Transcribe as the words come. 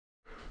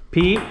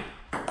P,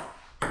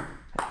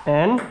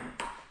 N.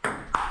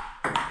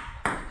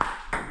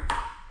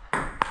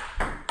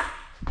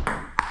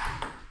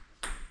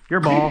 Your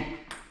ball.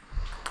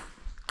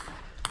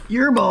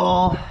 Your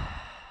ball.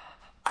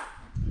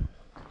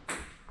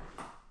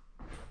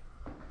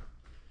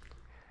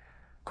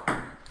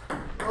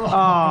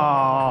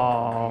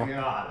 Oh.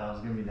 God, that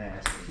was gonna be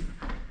nasty.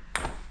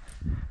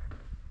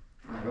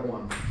 Go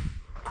one.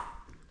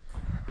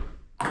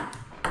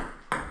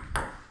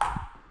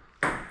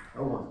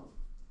 Go one.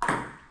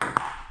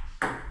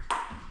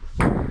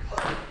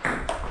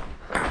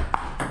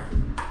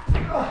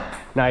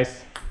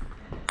 Nice.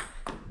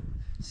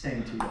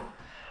 Same two.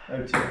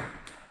 0-2.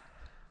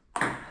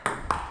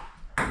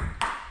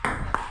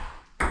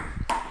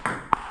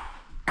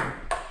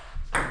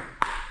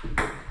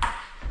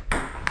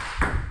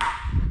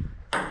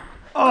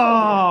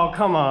 Oh,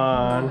 come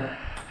on.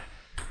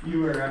 You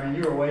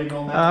were waiting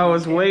on that. I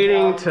was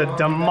waiting to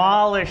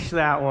demolish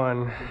that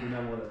one.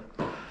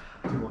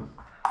 2-1.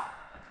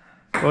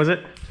 What was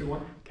it?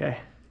 2-1. Okay.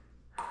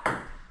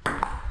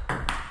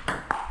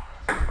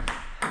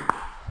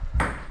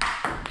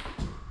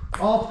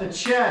 Off the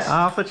chest.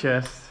 Off the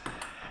chest.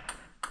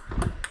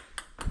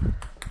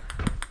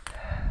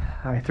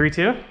 All right,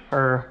 3-2?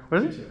 Or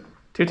what is it?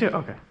 2-2,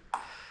 okay.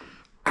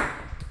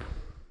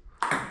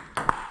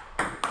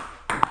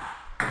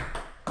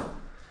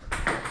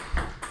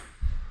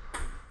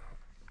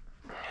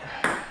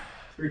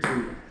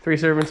 3-2. 3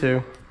 serving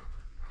 2.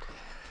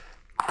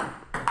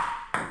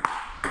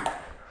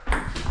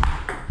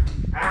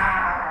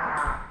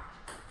 Ah!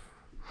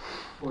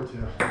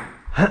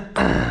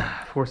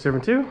 4-2. 4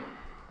 serving 2.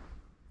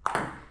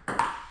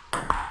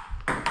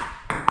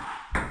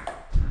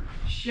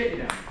 Shake it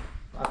down.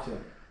 5-2.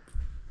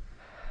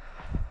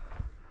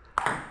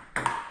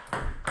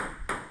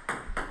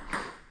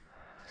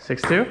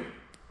 6-2.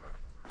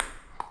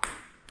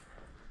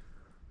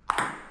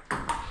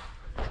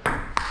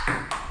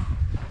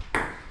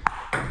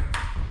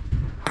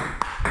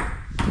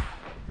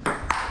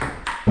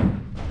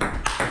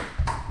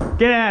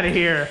 Get out of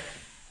here.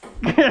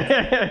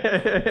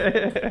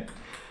 7-2.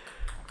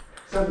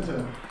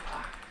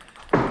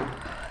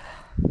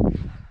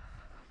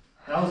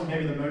 That was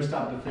maybe the most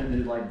I've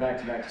defended like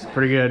back-to-back.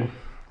 Pretty good.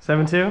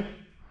 7-2.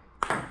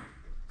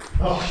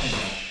 Oh, thank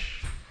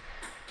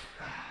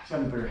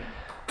God. 7-3.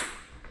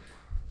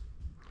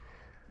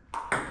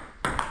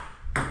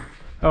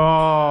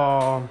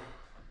 Oh.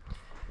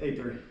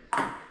 8-3.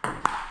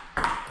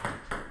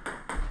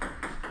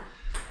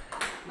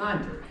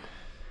 9-3.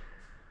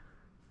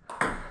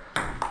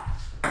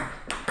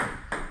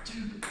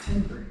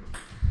 10-3.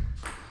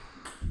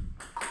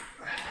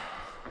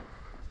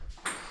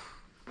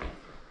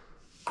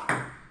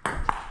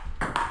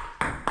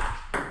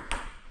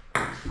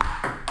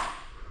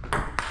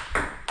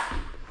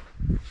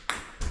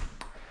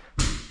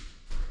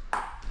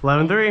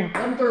 11-3.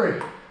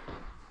 11-3.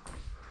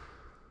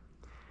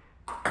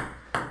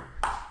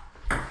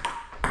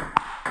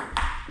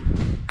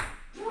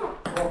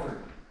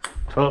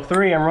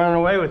 12-3. I'm running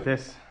away with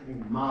this.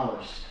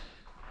 Demolished.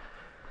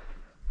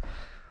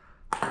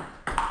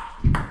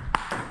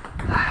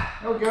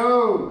 Oh,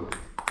 go.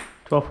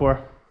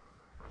 12-4.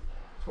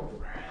 12-4.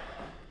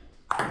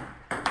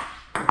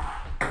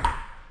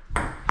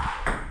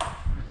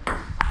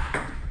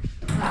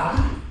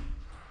 Ah.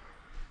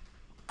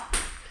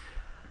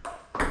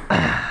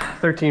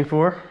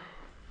 13-4.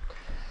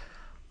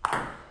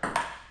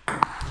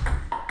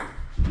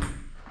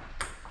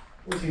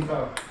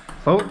 14-5.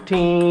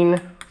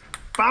 14.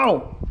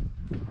 Foul.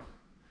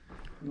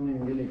 Don't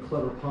even get any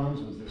clever puns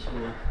with this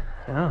score.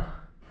 Yeah.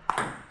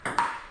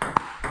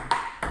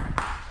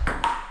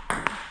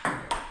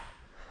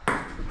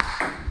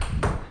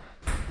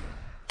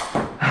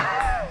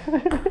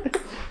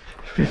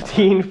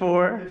 Fifteen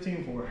four.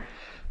 15-4.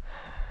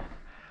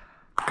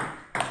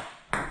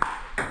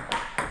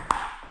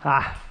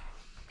 Ah.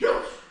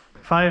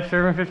 5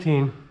 serving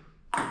 15.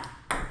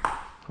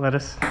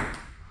 Lettuce.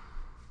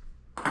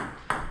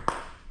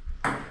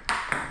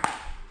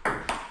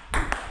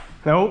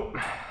 Nope.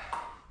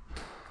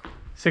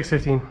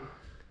 6-15.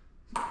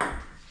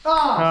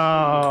 Ah!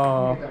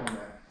 Oh. Get that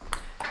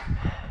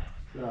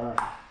one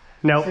back.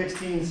 Nope.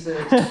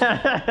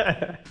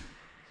 16-6.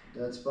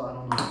 Dead spot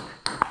on the.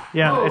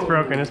 Yeah, Oh, it's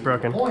broken. It's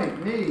broken.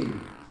 Point me.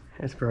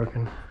 It's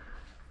broken.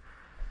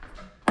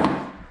 All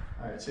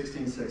right,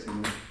 16-6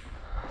 again.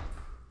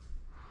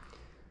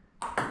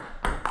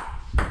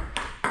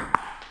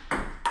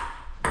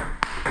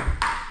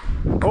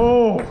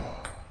 Oh.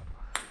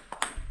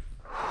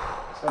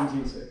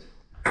 17-6.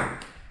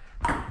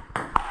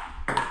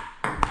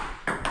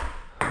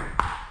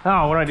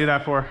 Oh, what did I do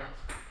that for?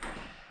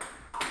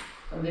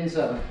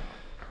 17-7.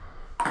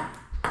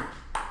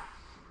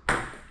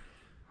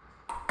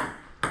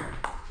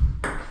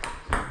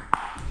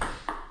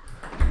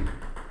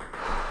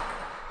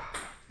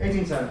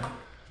 18-7.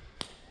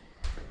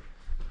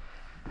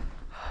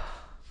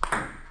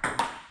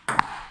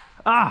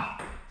 Ah.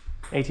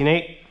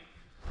 18-8.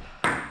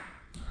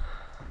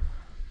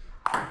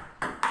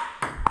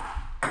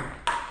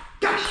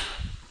 Gosh!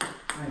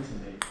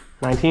 19-8.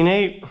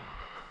 19-8.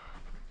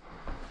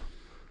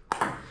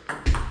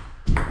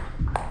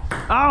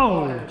 I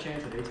Oh! have a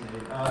chance at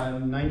 18-8.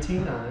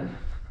 19-9.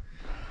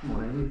 Come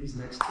on, I need these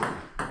next two.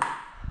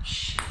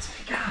 Shit.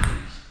 Gosh.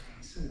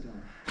 So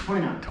dumb.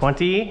 29.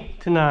 20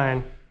 to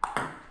 9.